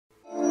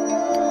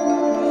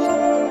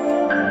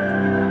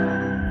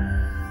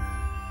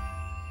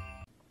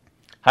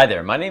Hi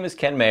there, my name is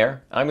Ken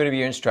Mayer. I'm going to be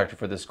your instructor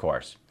for this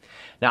course.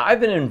 Now, I've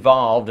been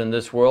involved in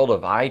this world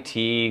of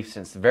IT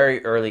since the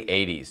very early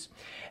 80s.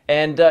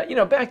 And,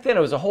 back then it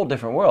was a whole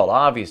different world.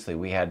 Obviously,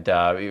 we had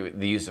the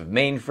use of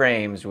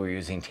mainframes, we were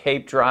using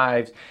tape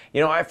drives.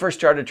 I first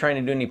started trying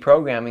to do any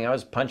programming, I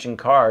was punching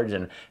cards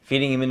and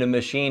feeding them into a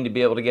machine to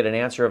be able to get an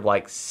answer of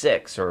like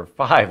 6 or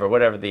 5 or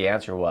whatever the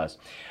answer was.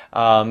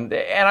 And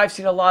I've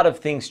seen a lot of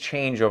things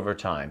change over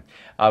time.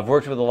 I've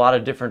worked with a lot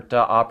of different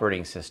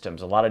operating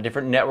systems, a lot of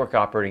different network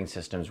operating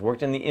systems,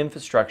 worked in the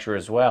infrastructure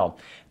as well,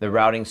 the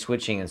routing,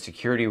 switching, and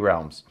security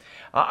realms.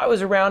 I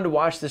was around to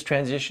watch this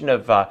transition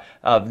of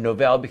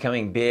Novell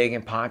becoming big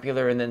and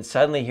popular, and then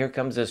suddenly here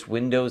comes this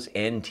Windows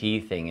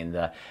NT thing in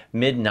the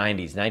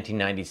mid-90s,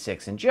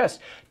 1996, and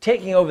just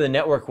taking over the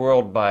network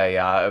world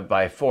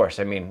by force.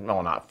 I mean,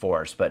 well, not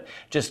force, but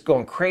just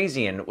going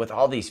crazy and with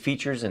all these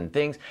features and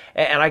things.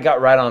 And I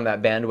got right on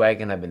that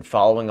bandwagon. I've been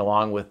following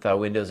along with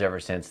Windows ever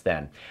since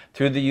then.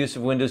 Through the use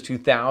of Windows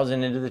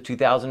 2000 into the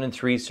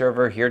 2003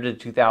 server, here to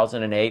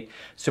 2008,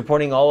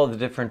 supporting all of the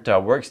different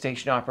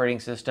workstation operating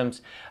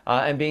systems,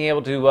 and being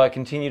able to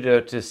continue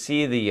to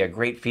see the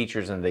great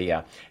features and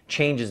the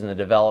changes in the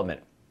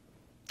development.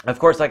 Of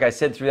course, like I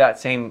said, through that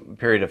same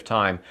period of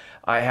time,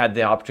 I had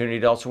the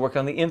opportunity to also work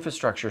on the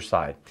infrastructure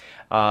side.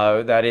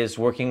 That is,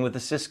 working with the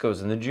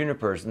Ciscos and the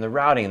Junipers and the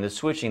routing and the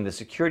switching, the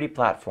security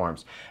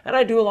platforms. And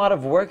I do a lot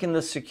of work in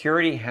the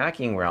security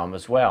hacking realm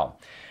as well.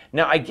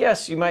 Now, I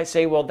guess you might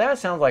say, well, that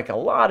sounds like a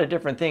lot of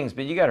different things,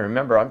 but you got to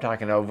remember, I'm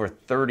talking over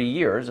 30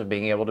 years of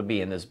being able to be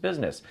in this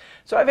business.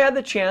 So I've had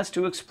the chance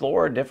to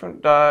explore a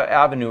different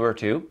avenue or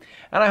two,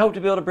 and I hope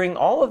to be able to bring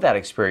all of that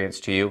experience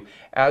to you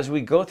as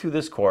we go through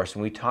this course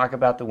and we talk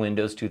about the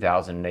Windows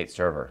 2008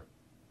 server.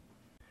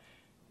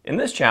 In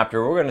this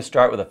chapter, we're going to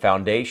start with a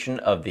foundation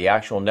of the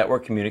actual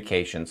network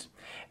communications,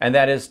 and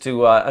that is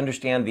to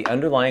understand the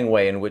underlying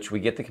way in which we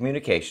get the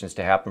communications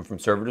to happen from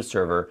server to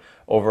server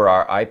over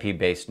our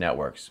IP-based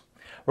networks.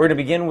 We're going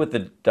to begin with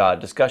the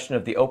discussion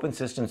of the Open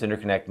Systems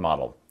Interconnect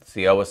model. It's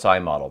the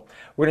OSI model.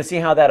 We're going to see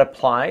how that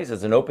applies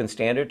as an open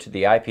standard to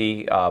the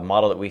IP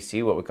model that we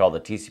see, what we call the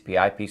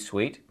TCP/IP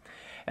suite.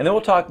 And then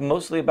we'll talk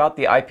mostly about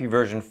the IP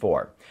version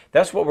 4.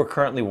 That's what we're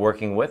currently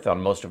working with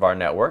on most of our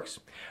networks.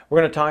 We're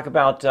going to talk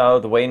about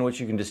the way in which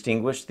you can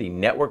distinguish the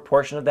network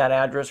portion of that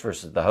address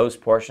versus the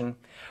host portion.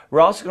 We're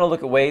also going to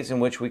look at ways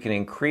in which we can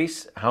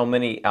increase how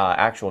many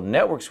actual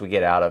networks we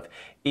get out of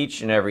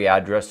each and every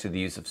address through the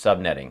use of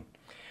subnetting.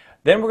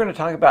 Then we're going to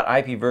talk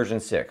about IP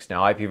version 6.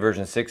 Now, IP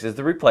version 6 is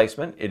the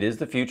replacement. It is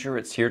the future.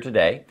 It's here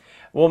today.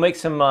 We'll make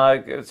some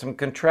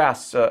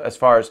contrasts as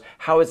far as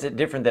how is it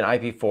different than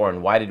IP4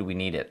 and why did we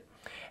need it.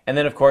 And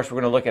then, of course,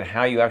 we're going to look at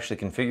how you actually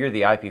configure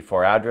the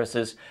IP4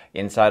 addresses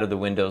inside of the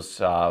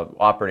Windows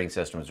operating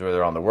systems,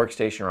 whether on the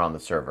workstation or on the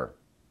server.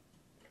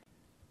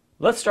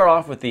 Let's start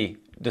off with the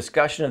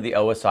discussion of the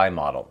OSI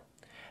model.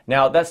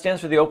 Now, that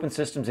stands for the Open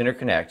Systems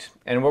Interconnect,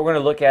 and what we're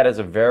going to look at is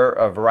a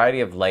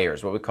variety of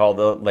layers, what we call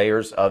the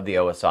layers of the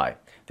OSI.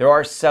 There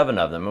are 7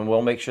 of them, and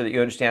we'll make sure that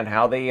you understand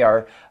how they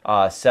are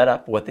set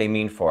up, what they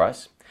mean for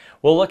us.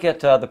 We'll look at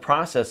the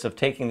process of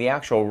taking the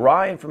actual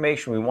raw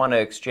information we want to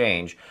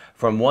exchange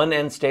from one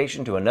end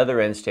station to another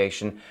end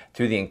station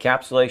through the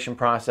encapsulation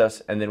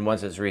process, and then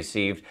once it's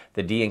received,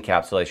 the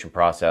de-encapsulation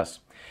process.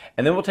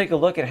 And then we'll take a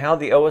look at how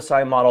the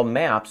OSI model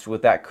maps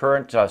with that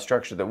current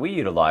structure that we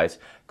utilize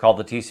called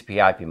the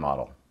TCP/IP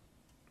model.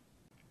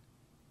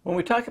 When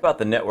we talk about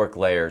the network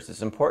layers,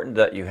 it's important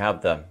that you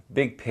have the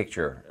big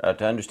picture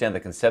to understand the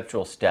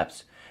conceptual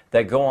steps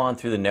that go on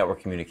through the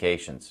network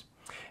communications.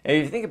 And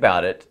if you think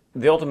about it,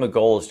 the ultimate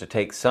goal is to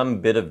take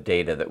some bit of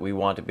data that we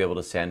want to be able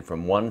to send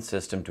from one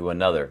system to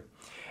another.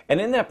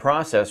 And in that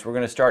process, we're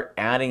going to start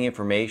adding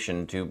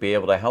information to be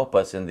able to help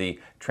us in the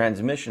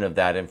transmission of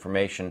that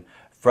information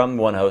from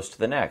one host to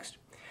the next.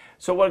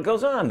 So what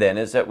goes on then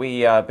is that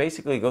we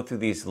basically go through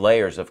these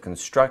layers of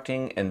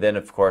constructing, and then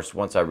of course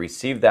once I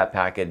receive that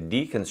packet,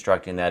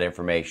 deconstructing that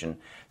information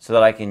so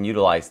that I can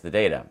utilize the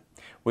data.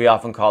 We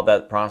often call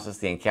that process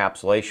the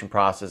encapsulation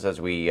process,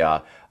 as we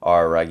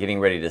are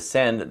getting ready to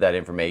send that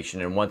information,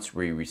 and once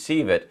we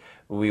receive it,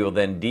 we will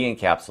then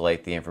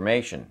de-encapsulate the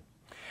information.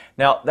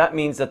 Now, that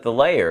means that the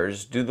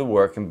layers do the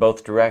work in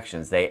both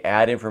directions. They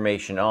add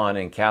information on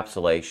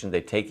encapsulation,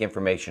 they take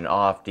information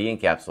off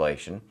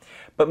de-encapsulation,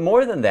 but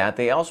more than that,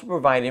 they also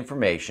provide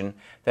information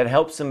that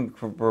helps them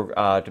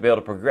to be able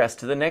to progress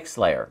to the next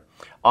layer.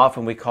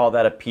 Often we call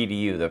that a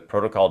PDU, the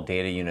Protocol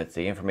Data Units,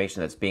 the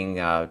information that's being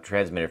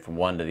transmitted from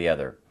one to the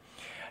other.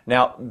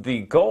 Now,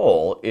 the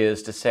goal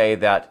is to say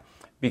that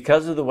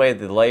because of the way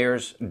the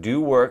layers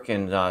do work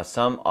in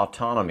some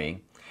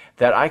autonomy,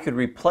 that I could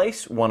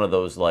replace one of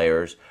those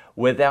layers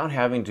without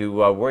having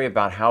to worry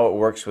about how it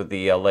works with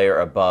the layer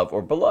above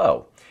or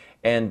below.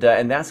 And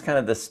that's kind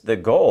of the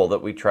goal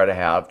that we try to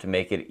have to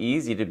make it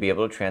easy to be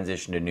able to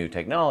transition to new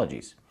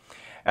technologies.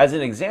 As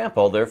an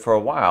example, there for a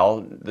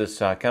while,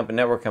 this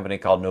network company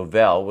called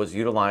Novell was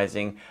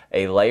utilizing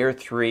a layer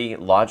 3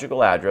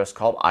 logical address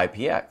called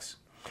IPX.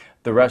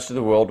 The rest of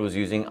the world was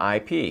using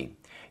IP.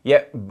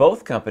 Yet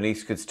both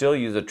companies could still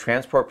use a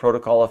transport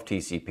protocol of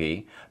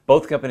TCP.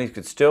 Both companies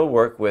could still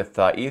work with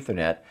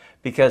Ethernet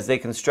because they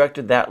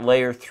constructed that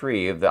layer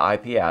 3 of the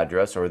IP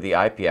address or the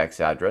IPX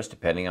address,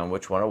 depending on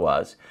which one it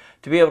was,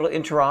 to be able to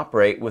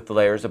interoperate with the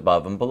layers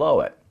above and below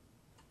it.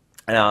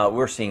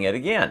 We're seeing it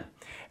again.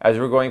 As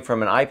we're going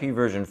from an IP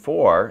version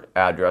 4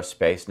 address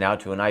space now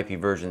to an IP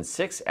version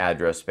 6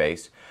 address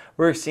space,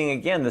 we're seeing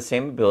again the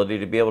same ability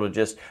to be able to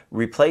just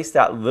replace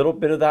that little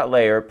bit of that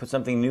layer, put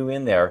something new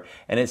in there,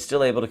 and it's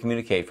still able to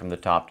communicate from the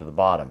top to the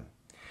bottom.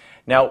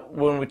 Now,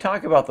 when we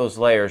talk about those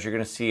layers, you're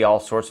going to see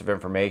all sorts of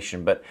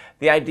information, but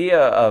the idea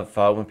of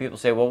when people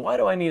say, well, why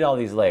do I need all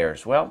these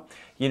layers? Well,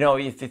 you know,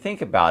 if you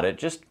think about it,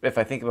 just if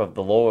I think about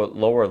the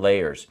lower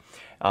layers,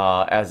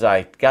 as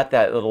I got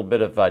that little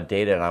bit of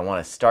data and I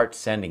want to start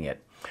sending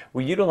it,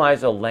 we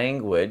utilize a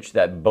language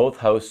that both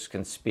hosts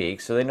can speak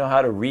so they know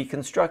how to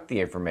reconstruct the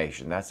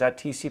information. That's that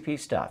TCP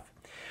stuff.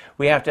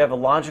 We have to have a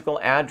logical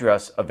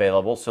address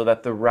available so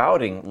that the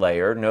routing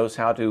layer knows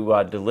how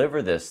to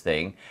deliver this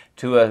thing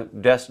to a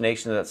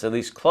destination that's at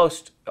least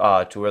close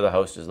to where the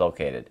host is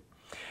located.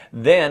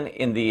 Then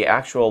in the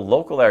actual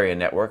local area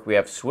network, we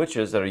have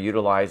switches that are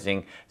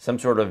utilizing some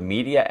sort of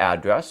media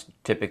address,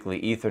 typically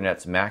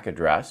Ethernet's MAC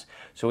address.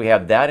 So we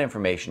have that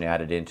information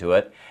added into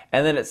it.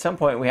 And then at some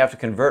point we have to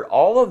convert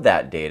all of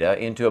that data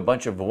into a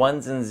bunch of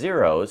ones and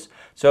zeros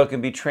so it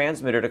can be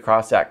transmitted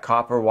across that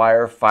copper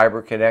wire,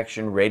 fiber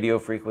connection, radio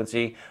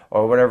frequency,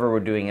 or whatever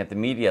we're doing at the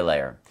media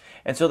layer.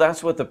 And so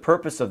that's what the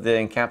purpose of the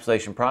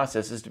encapsulation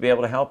process is, to be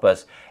able to help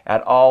us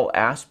at all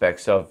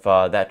aspects of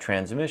that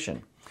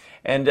transmission.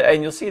 And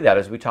you'll see that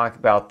as we talk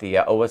about the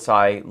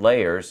OSI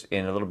layers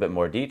in a little bit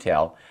more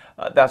detail.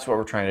 That's what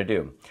we're trying to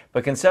do.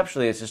 But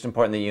conceptually, it's just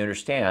important that you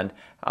understand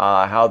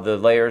how the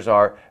layers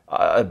are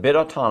a bit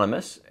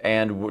autonomous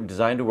and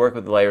designed to work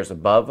with the layers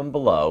above and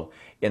below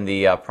in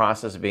the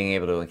process of being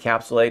able to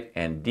encapsulate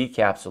and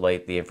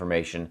decapsulate the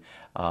information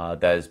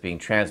that is being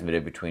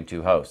transmitted between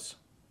two hosts.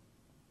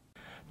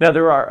 Now,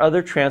 there are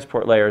other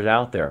transport layers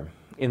out there.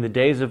 In the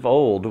days of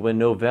old, when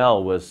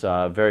Novell was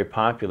very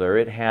popular,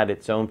 it had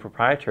its own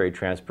proprietary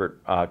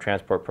transport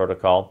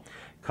protocol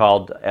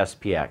called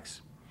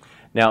SPX.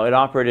 Now, it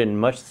operated in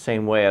much the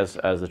same way as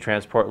the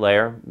transport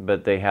layer,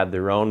 but they had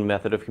their own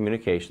method of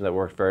communication that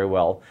worked very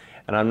well.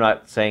 And I'm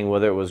not saying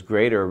whether it was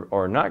great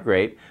or not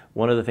great.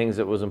 One of the things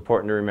that was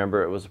important to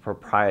remember, it was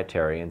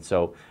proprietary. And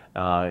so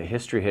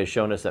history has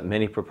shown us that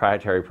many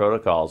proprietary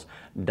protocols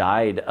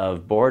died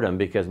of boredom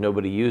because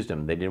nobody used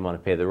them. They didn't want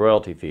to pay the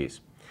royalty fees.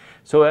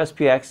 So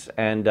SPX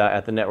and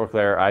at the network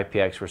layer,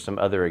 IPX were some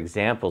other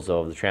examples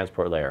of the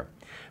transport layer.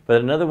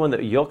 But another one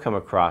that you'll come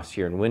across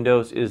here in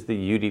Windows is the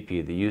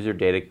UDP, the User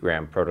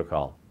Datagram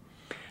Protocol.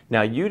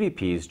 Now,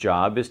 UDP's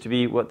job is to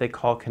be what they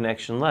call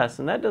connectionless,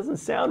 and that doesn't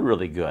sound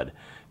really good.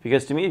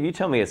 Because to me, if you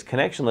tell me it's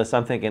connectionless,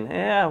 I'm thinking,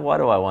 why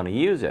do I want to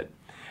use it?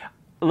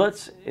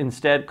 Let's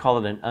instead call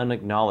it an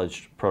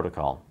unacknowledged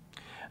protocol.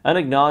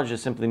 Unacknowledged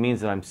just simply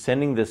means that I'm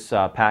sending this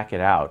packet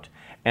out,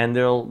 and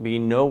there'll be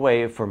no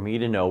way for me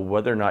to know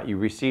whether or not you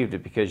received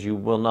it because you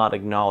will not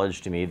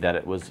acknowledge to me that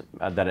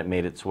it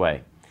made its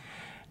way.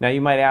 Now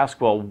you might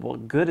ask, well,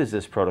 what good is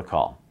this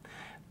protocol?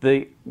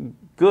 The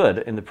good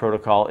in the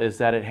protocol is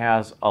that it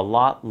has a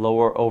lot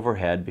lower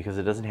overhead because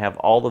it doesn't have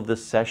all of the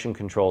session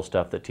control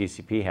stuff that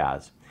TCP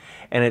has.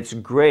 And it's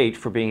great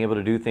for being able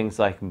to do things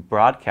like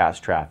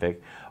broadcast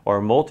traffic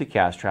or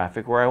multicast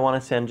traffic where I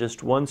want to send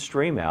just one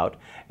stream out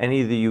and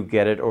either you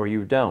get it or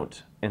you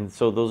don't. And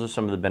so those are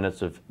some of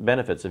the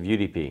benefits of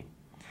UDP.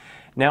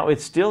 Now it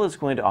still is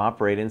going to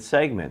operate in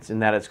segments in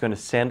that it's going to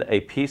send a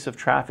piece of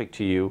traffic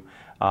to you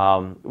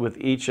with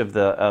each of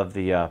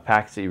the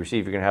packets that you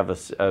receive. You're going to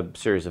have a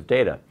series of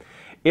data.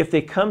 If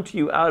they come to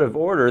you out of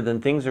order, then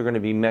things are going to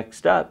be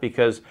mixed up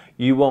because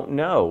you won't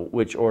know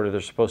which order they're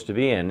supposed to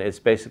be in. It's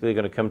basically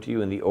going to come to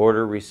you in the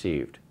order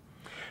received.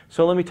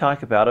 So let me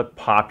talk about a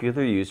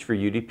popular use for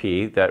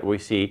UDP that we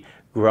see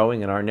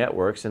growing in our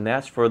networks, and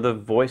that's for the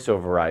voice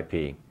over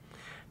IP.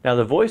 Now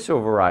the voice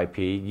over IP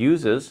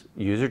uses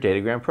User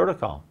Datagram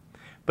Protocol,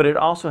 but it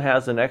also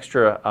has an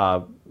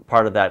extra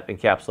part of that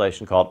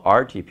encapsulation called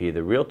RTP,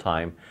 the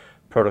real-time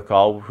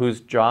protocol, whose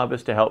job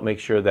is to help make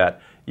sure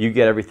that you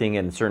get everything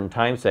in certain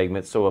time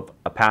segments. So if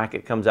a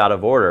packet comes out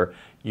of order,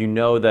 you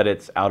know that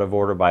it's out of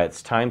order by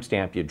its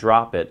timestamp. You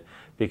drop it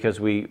because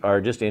we are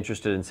just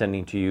interested in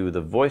sending to you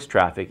the voice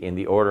traffic in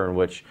the order in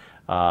which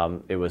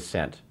it was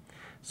sent.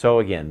 So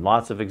again,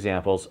 lots of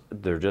examples.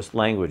 They're just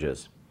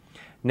languages.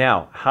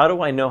 Now, how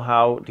do I know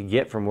how to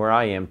get from where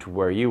I am to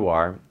where you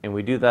are? And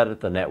we do that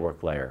at the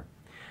network layer.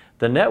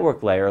 The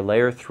network layer,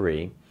 layer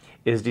 3,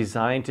 is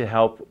designed to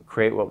help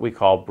create what we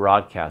call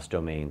broadcast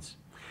domains.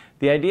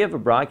 The idea of a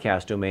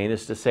broadcast domain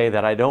is to say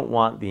that I don't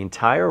want the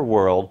entire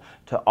world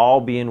to all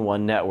be in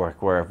one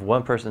network, where if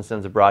one person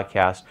sends a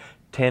broadcast,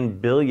 10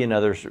 billion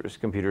other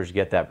computers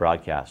get that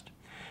broadcast.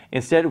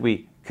 Instead,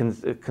 we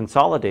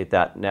consolidate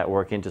that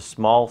network into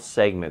small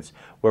segments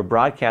where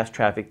broadcast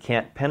traffic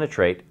can't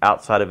penetrate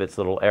outside of its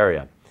little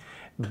area.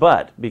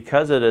 But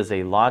because it is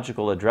a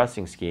logical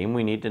addressing scheme,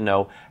 we need to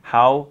know,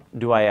 how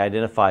do I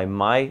identify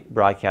my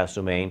broadcast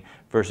domain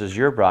versus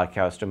your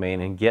broadcast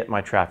domain and get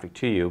my traffic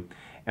to you?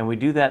 And we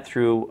do that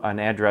through an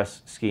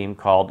address scheme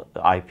called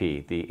the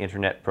IP, the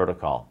Internet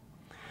Protocol.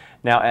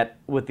 Now,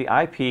 with the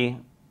IP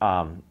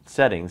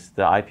settings,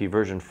 the IP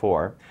version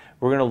 4,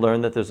 we're going to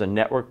learn that there's a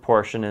network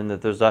portion and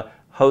that there's a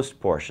host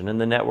portion. And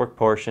the network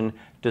portion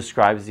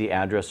describes the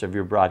address of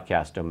your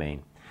broadcast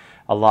domain.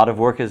 A lot of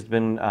work has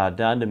been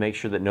done to make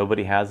sure that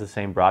nobody has the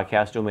same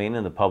broadcast domain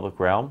in the public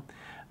realm.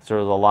 So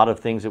there's a lot of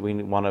things that we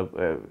want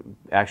to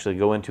actually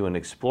go into and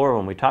explore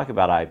when we talk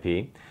about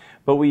IP.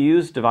 But we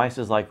use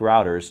devices like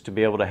routers to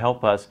be able to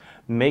help us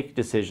make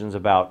decisions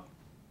about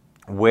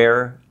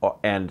where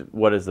and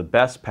what is the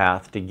best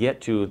path to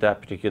get to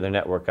that particular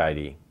network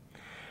ID.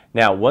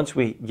 Now, once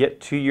we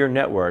get to your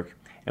network,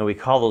 and we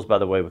call those, by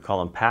the way, we call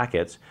them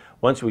packets.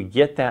 Once we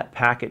get that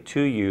packet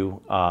to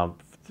you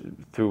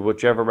through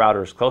whichever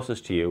router is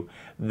closest to you,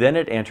 then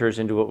it enters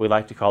into what we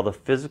like to call the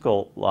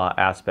physical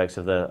aspects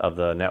of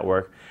the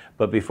network.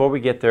 But before we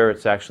get there,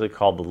 it's actually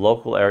called the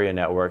local area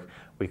network.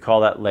 We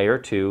call that layer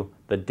 2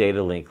 the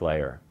data link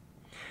layer.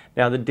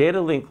 Now, the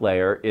data link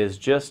layer is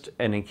just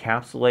an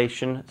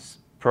encapsulation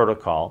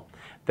protocol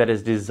that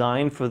is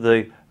designed for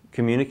the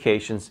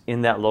communications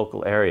in that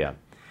local area.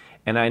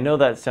 And I know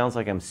that sounds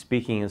like I'm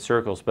speaking in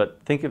circles,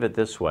 but think of it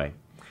this way.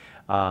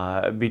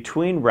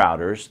 Between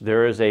routers,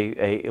 there is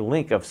a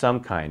link of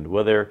some kind,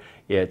 whether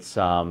it's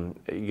going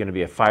to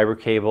be a fiber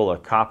cable, a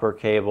copper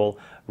cable,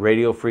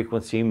 radio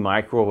frequency,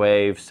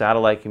 microwave,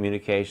 satellite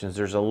communications.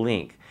 There's a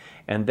link.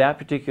 And that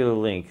particular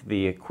link,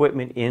 the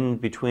equipment in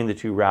between the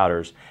two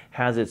routers,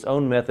 has its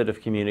own method of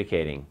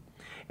communicating.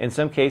 In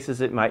some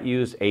cases, it might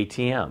use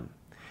ATM.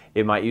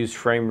 It might use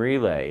frame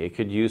relay. It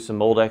could use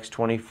some old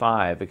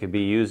X25. It could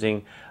be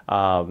using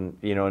a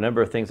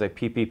number of things like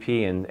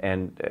PPP,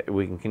 and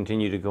we can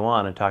continue to go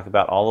on and talk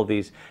about all of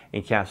these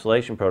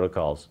encapsulation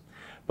protocols.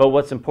 But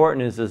what's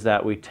important is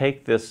that we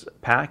take this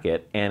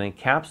packet and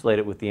encapsulate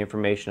it with the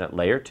information at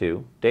layer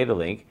 2, data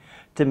link,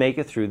 to make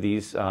it through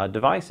these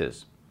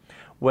devices.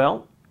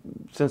 Well,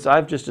 since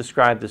I've just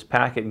described this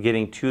packet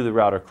getting to the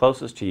router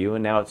closest to you,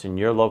 and now it's in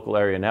your local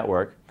area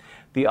network,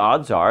 the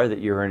odds are that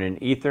you're in an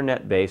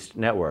Ethernet-based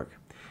network.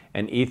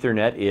 And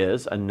Ethernet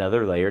is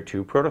another layer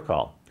 2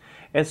 protocol.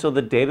 And so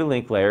the data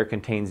link layer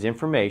contains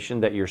information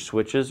that your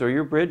switches or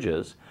your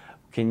bridges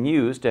can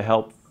use to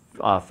help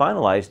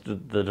finalize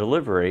the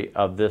delivery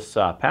of this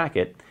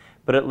packet,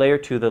 but at layer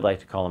 2 they like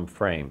to call them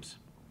frames.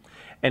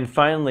 And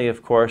finally,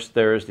 of course,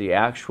 there's the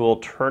actual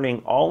turning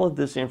all of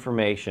this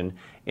information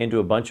into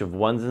a bunch of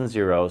ones and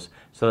zeros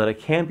so that it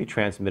can be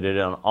transmitted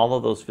on all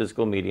of those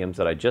physical mediums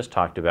that I just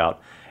talked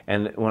about.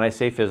 And when I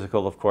say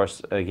physical, of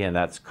course, again,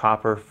 that's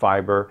copper,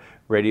 fiber,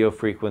 radio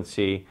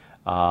frequency,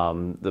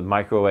 the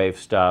microwave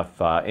stuff,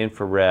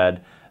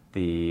 infrared,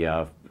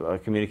 the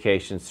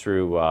communications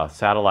through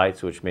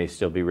satellites, which may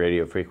still be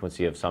radio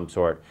frequency of some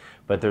sort.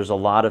 But there's a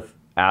lot of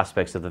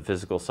aspects of the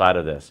physical side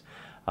of this.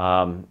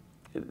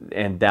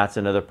 And that's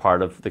another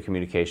part of the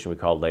communication we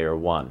call layer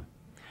 1.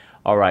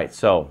 All right,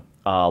 so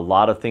a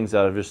lot of things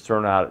that I've just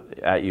thrown out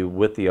at you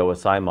with the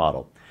OSI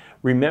model.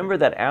 Remember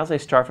that as I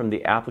start from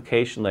the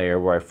application layer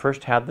where I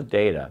first had the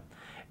data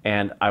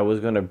and I was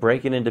going to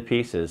break it into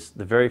pieces,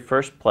 the very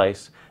first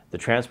place, the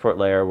transport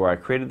layer where I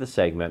created the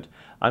segment,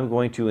 I'm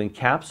going to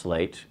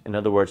encapsulate, in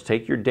other words,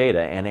 take your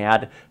data and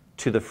add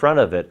to the front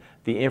of it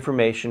the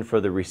information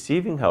for the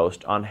receiving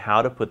host on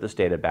how to put this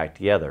data back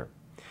together.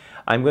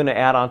 I'm going to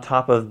add on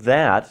top of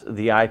that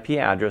the IP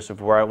address of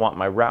where I want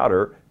my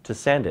router to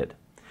send it.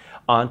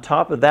 On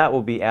top of that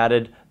will be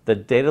added the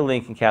data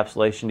link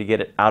encapsulation to get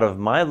it out of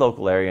my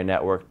local area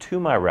network to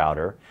my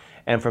router,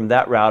 and from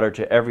that router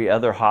to every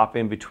other hop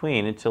in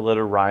between until it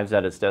arrives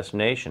at its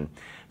destination.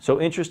 So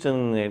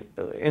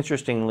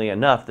interestingly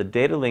enough, the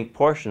data link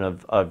portion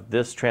of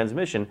this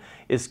transmission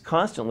is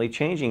constantly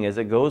changing as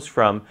it goes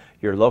from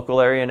your local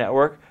area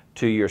network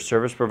to your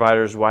service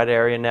provider's wide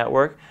area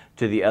network,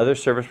 to the other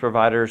service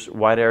provider's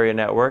wide area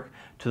network,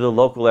 to the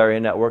local area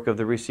network of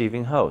the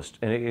receiving host.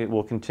 And it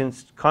will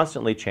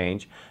constantly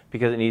change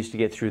because it needs to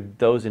get through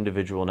those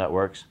individual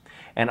networks.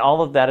 And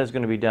all of that is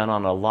going to be done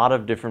on a lot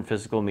of different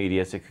physical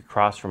media. So it could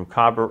cross from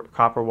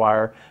copper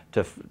wire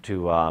to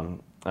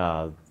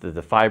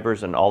the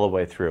fibers and all the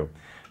way through.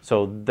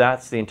 So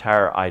that's the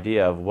entire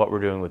idea of what we're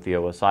doing with the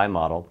OSI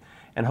model.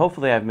 And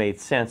hopefully I've made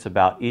sense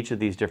about each of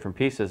these different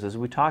pieces as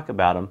we talk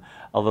about them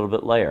a little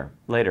bit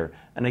later.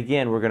 And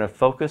again, we're going to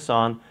focus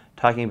on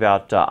talking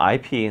about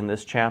IP in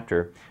this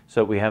chapter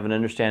so that we have an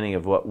understanding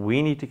of what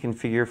we need to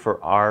configure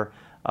for our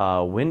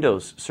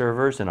Windows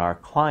servers and our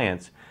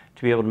clients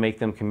to be able to make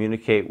them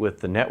communicate with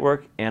the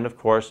network and, of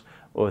course,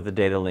 with the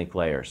data link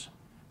layers.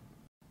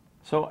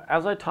 So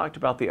as I talked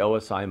about the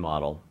OSI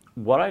model,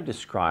 what I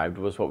described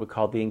was what we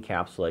call the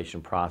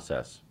encapsulation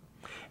process.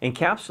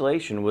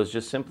 Encapsulation was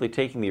just simply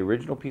taking the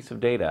original piece of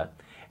data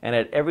and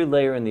at every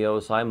layer in the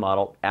OSI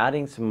model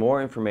adding some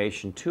more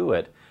information to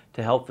it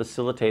to help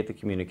facilitate the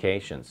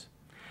communications.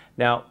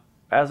 Now,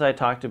 as I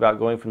talked about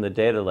going from the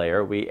data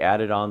layer, we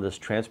added on this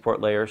transport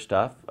layer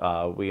stuff.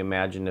 We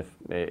imagine if,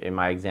 in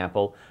my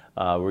example,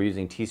 we're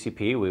using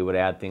TCP, we would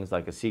add things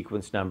like a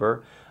sequence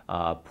number,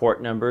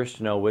 port numbers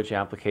to know which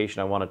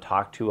application I want to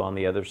talk to on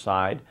the other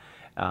side.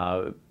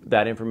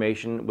 That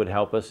information would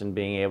help us in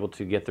being able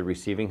to get the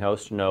receiving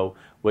host to know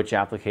which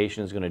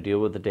application is going to deal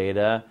with the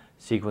data,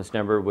 sequence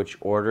number, which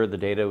order the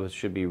data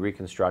should be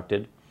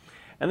reconstructed.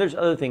 And there's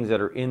other things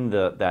that are in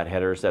that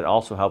headers that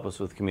also help us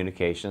with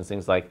communications,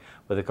 things like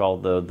what they call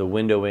the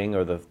windowing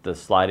or the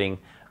sliding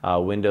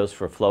windows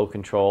for flow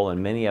control,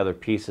 and many other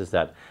pieces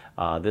that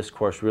this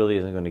course really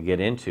isn't going to get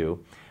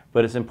into.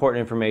 But it's important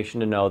information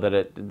to know that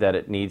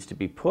it needs to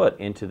be put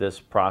into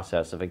this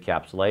process of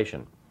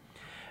encapsulation.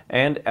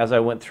 And as I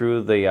went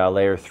through the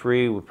layer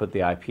 3, we put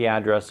the IP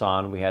address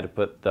on. We had to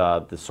put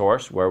the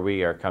source, where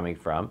we are coming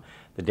from,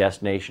 the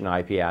destination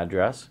IP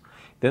address.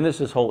 Then there's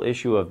this whole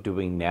issue of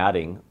doing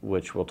natting,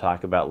 which we'll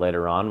talk about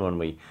later on when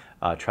we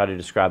try to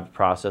describe the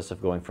process of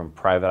going from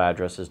private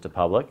addresses to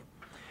public.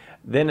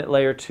 Then at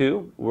layer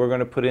 2, we're going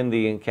to put in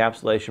the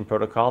encapsulation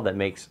protocol that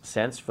makes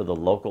sense for the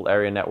local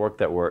area network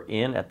that we're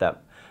in at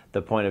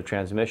the point of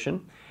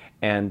transmission.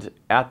 And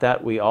at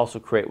that, we also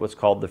create what's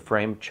called the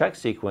frame check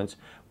sequence,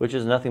 which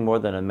is nothing more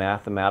than a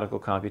mathematical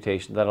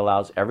computation that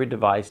allows every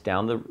device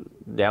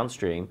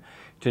downstream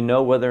to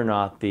know whether or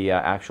not the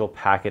actual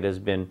packet has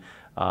been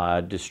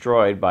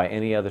destroyed by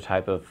any other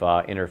type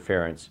of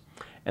interference.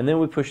 And then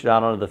we push it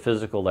out onto the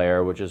physical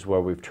layer, which is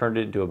where we've turned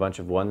it into a bunch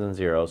of ones and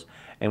zeros,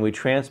 and we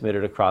transmit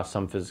it across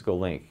some physical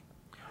link.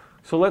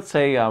 So let's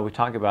say we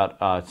talk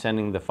about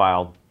sending the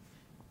file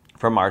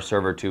from our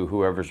server to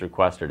whoever's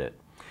requested it.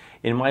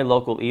 In my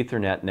local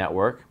Ethernet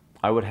network,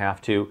 I would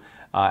have to,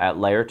 at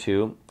layer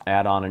 2,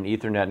 add on an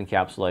Ethernet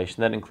encapsulation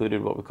that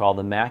included what we call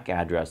the MAC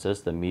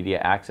addresses, the media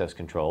access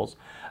controls,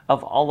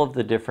 of all of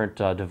the different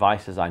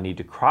devices I need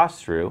to cross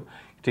through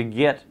to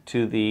get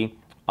to the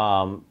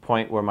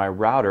point where my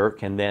router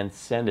can then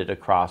send it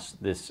across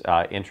this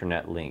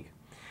internet link.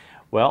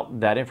 Well,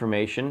 that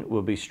information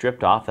will be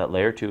stripped off. That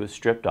layer 2 is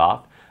stripped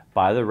off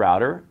by the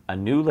router. A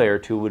new layer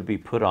 2 would be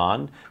put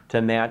on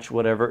to match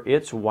whatever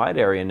its wide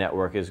area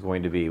network is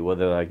going to be,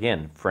 whether,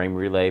 again, frame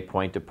relay,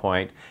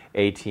 point-to-point,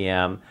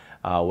 ATM,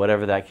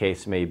 whatever that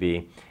case may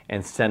be,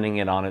 and sending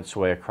it on its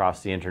way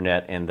across the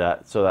internet. And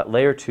so that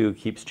layer 2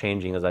 keeps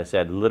changing, as I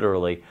said,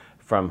 literally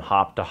from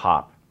hop to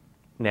hop.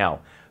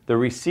 Now, the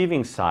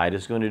receiving side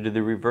is going to do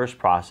the reverse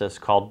process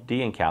called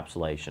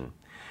de-encapsulation.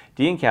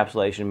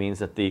 De-encapsulation means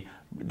that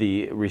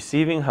the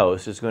receiving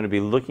host is going to be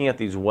looking at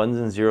these ones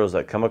and zeros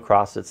that come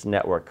across its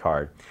network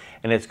card,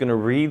 and it's going to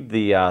read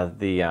the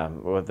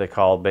what they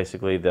call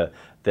basically the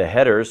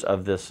headers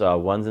of this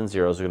ones and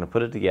zeros. They're going to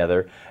put it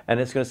together, and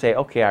it's going to say,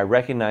 okay, I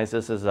recognize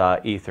this as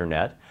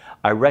Ethernet.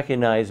 I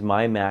recognize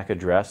my MAC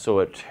address, so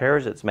it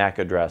tears its MAC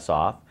address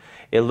off.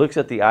 It looks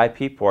at the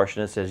IP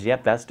portion and says,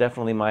 yep, that's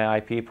definitely my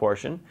IP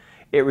portion.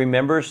 It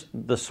remembers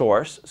the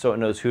source, so it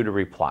knows who to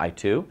reply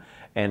to,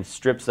 and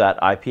strips that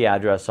IP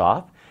address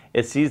off.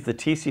 It sees the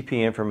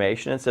TCP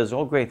information and says,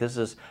 oh great, this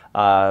is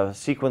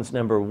sequence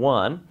number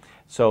 1.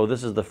 So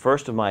this is the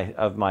first of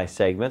my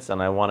segments,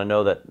 and I want to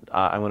know that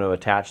I'm going to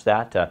attach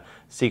that to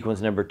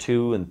sequence number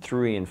 2 and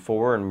 3 and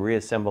 4 and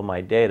reassemble my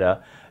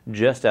data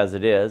just as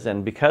it is.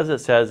 And because it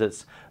says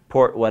it's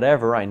port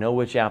whatever, I know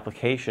which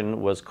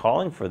application was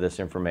calling for this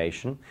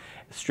information.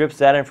 It strips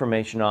that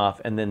information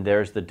off, and then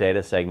there's the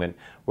data segment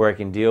where it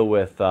can deal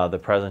with the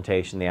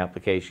presentation. The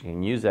application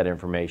can use that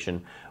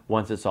information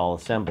once it's all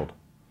assembled.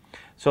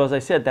 So as I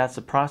said, that's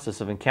the process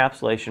of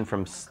encapsulation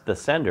from the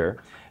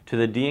sender to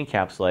the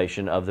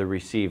de-encapsulation of the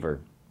receiver.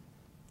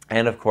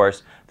 And of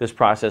course, this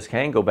process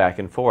can go back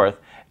and forth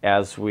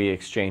as we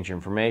exchange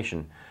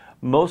information.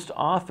 Most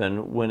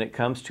often, when it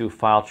comes to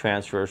file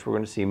transfers, we're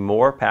going to see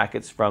more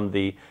packets from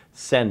the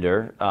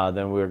sender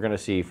than we're going to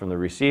see from the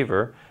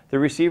receiver. The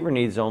receiver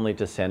needs only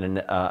to send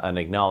an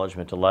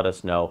acknowledgement to let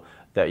us know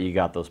that you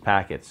got those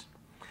packets.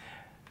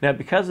 Now,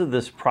 because of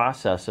this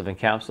process of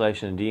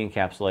encapsulation and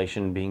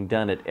de-encapsulation being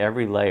done at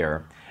every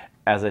layer,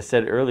 as I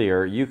said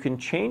earlier, you can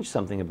change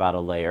something about a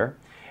layer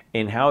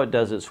in how it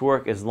does its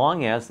work as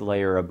long as the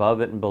layer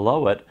above it and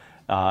below it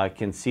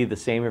can see the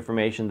same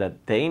information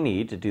that they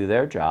need to do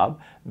their job,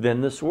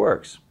 then this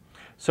works.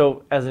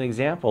 So as an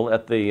example,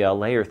 at the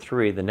layer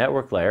 3, the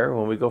network layer,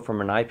 when we go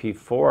from an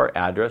IP4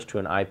 address to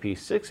an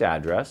IP6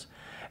 address,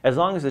 as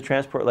long as the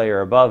transport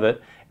layer above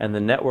it and the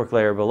network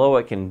layer below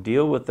it can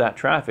deal with that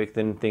traffic,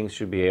 then things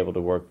should be able to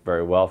work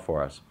very well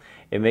for us.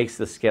 It makes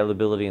the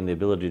scalability and the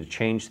ability to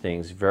change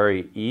things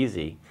very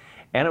easy.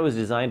 And it was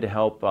designed to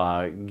help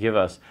give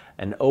us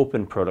an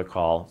open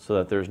protocol so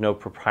that there's no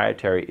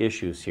proprietary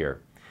issues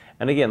here.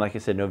 And again, like I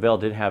said, Novell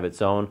did have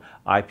its own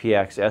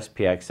IPX,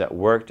 SPX that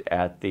worked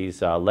at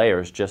these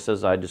layers just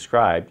as I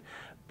described,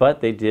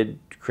 but they did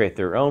create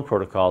their own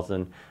protocols.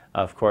 And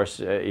of course,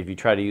 if you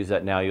try to use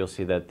that now, you'll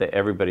see that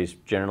everybody's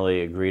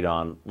generally agreed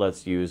on,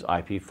 let's use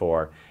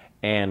IP4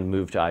 and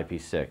move to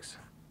IP6.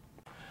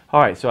 All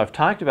right, so I've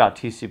talked about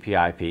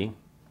TCP IP,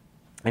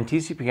 and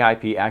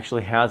TCP IP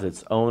actually has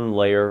its own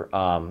layer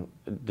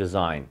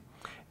design.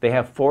 They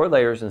have 4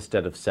 layers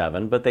instead of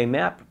 7, but they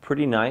map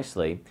pretty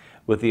nicely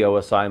with the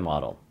OSI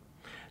model.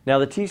 Now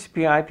the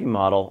TCP/IP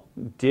model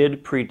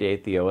did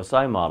predate the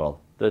OSI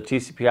model. The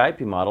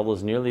TCP/IP model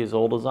is nearly as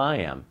old as I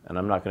am, and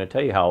I'm not going to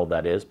tell you how old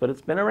that is, but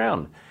it's been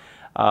around.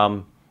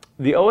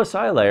 The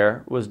OSI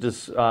layer was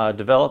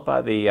developed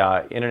by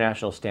the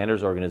International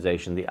Standards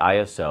Organization, the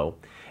ISO,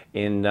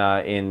 in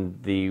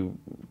the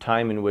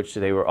time in which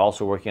they were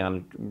also working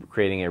on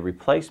creating a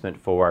replacement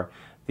for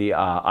the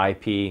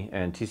IP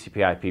and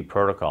TCP/IP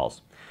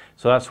protocols.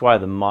 So that's why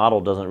the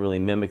model doesn't really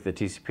mimic the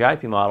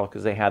TCP/IP model,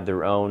 because they had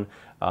their own,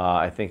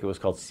 I think it was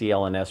called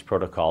CLNS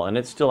protocol, and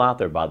it's still out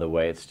there, by the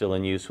way. It's still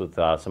in use with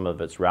some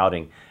of its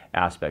routing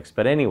aspects.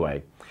 But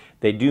anyway,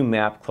 they do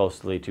map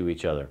closely to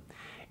each other.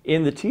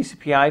 In the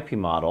TCP/IP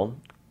model,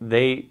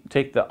 they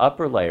take the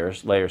upper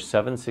layers, layers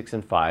 7, 6,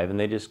 and 5, and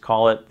they just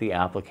call it the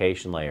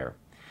application layer.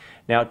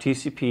 Now,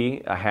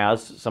 TCP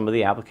has some of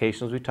the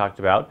applications we talked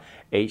about,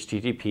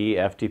 HTTP,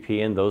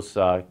 FTP, and those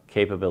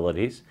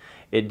capabilities.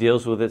 It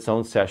deals with its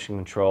own session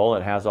control.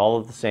 It has all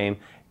of the same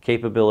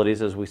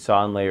capabilities as we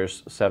saw in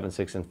layers 7,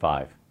 6, and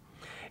 5.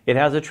 It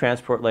has a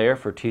transport layer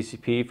for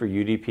TCP, for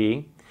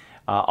UDP.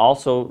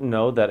 Also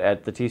know that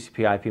at the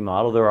TCP/IP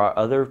model, there are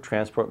other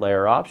transport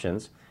layer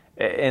options,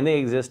 and they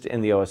exist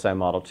in the OSI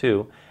model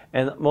too,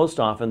 and most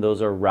often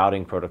those are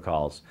routing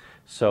protocols.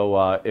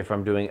 So if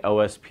I'm doing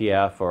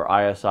OSPF or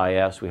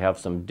ISIS, we have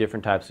some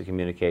different types of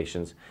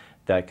communications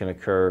that can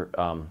occur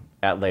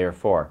at layer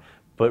 4.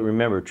 But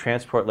remember,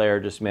 transport layer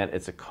just meant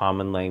it's a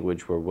common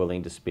language we're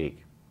willing to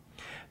speak.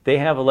 They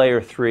have a layer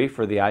 3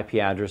 for the IP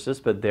addresses,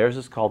 but theirs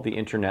is called the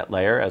internet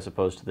layer as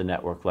opposed to the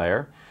network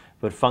layer.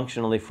 But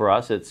functionally for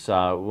us, it's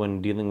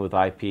when dealing with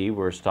IP,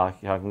 we're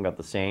talking about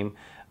the same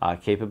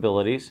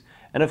capabilities.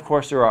 And of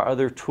course, there are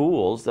other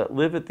tools that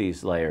live at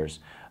these layers,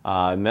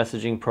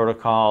 messaging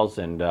protocols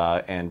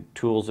and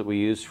tools that we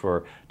use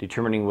for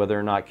determining whether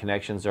or not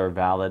connections are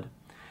valid.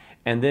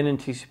 And then in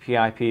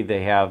TCP/IP,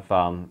 they have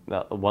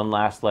one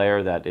last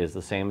layer that is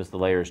the same as the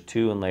layers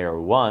 2 and layer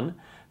 1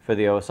 for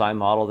the OSI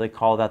model. They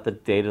call that the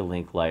data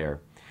link layer.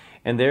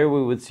 And there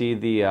we would see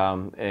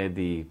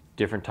the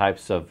different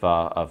types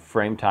of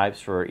frame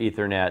types for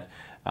Ethernet.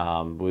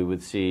 We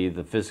would see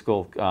the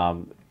physical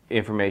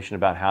information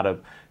about how to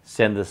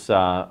send this,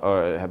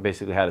 or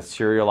basically how to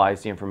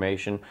serialize the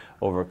information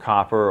over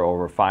copper,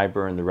 over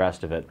fiber, and the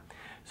rest of it.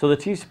 So the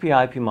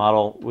TCP/IP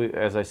model,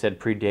 as I said,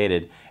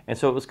 predated, and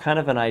so it was kind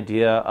of an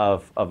idea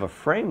of a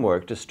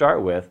framework to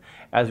start with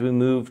as we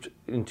moved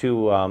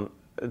into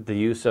the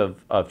use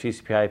of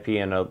TCP/IP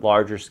in a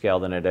larger scale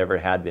than it ever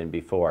had been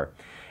before,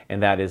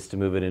 and that is to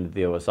move it into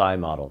the OSI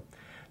model.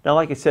 Now,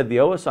 like I said, the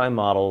OSI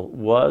model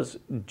was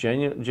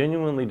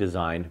genuinely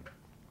designed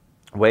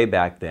way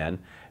back then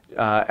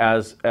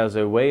as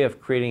a way of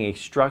creating a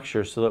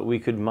structure so that we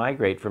could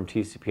migrate from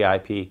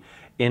TCP/IP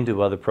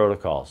into other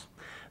protocols.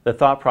 The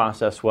thought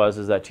process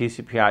was that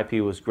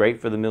TCP/IP was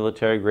great for the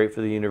military, great for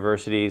the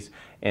universities,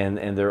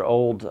 and their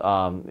old,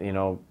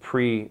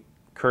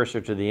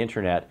 precursor to the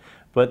internet.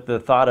 But the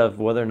thought of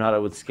whether or not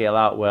it would scale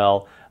out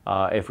well,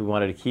 if we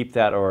wanted to keep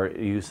that or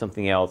use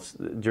something else,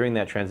 during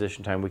that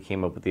transition time, we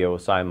came up with the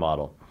OSI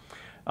model.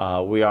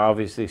 We are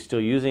obviously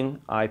still using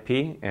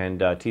IP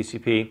and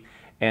TCP,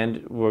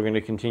 and we're going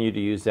to continue to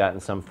use that in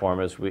some form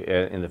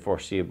in the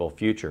foreseeable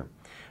future.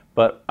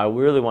 But I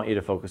really want you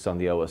to focus on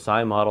the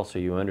OSI model so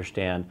you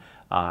understand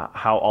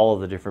how all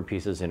of the different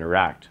pieces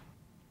interact.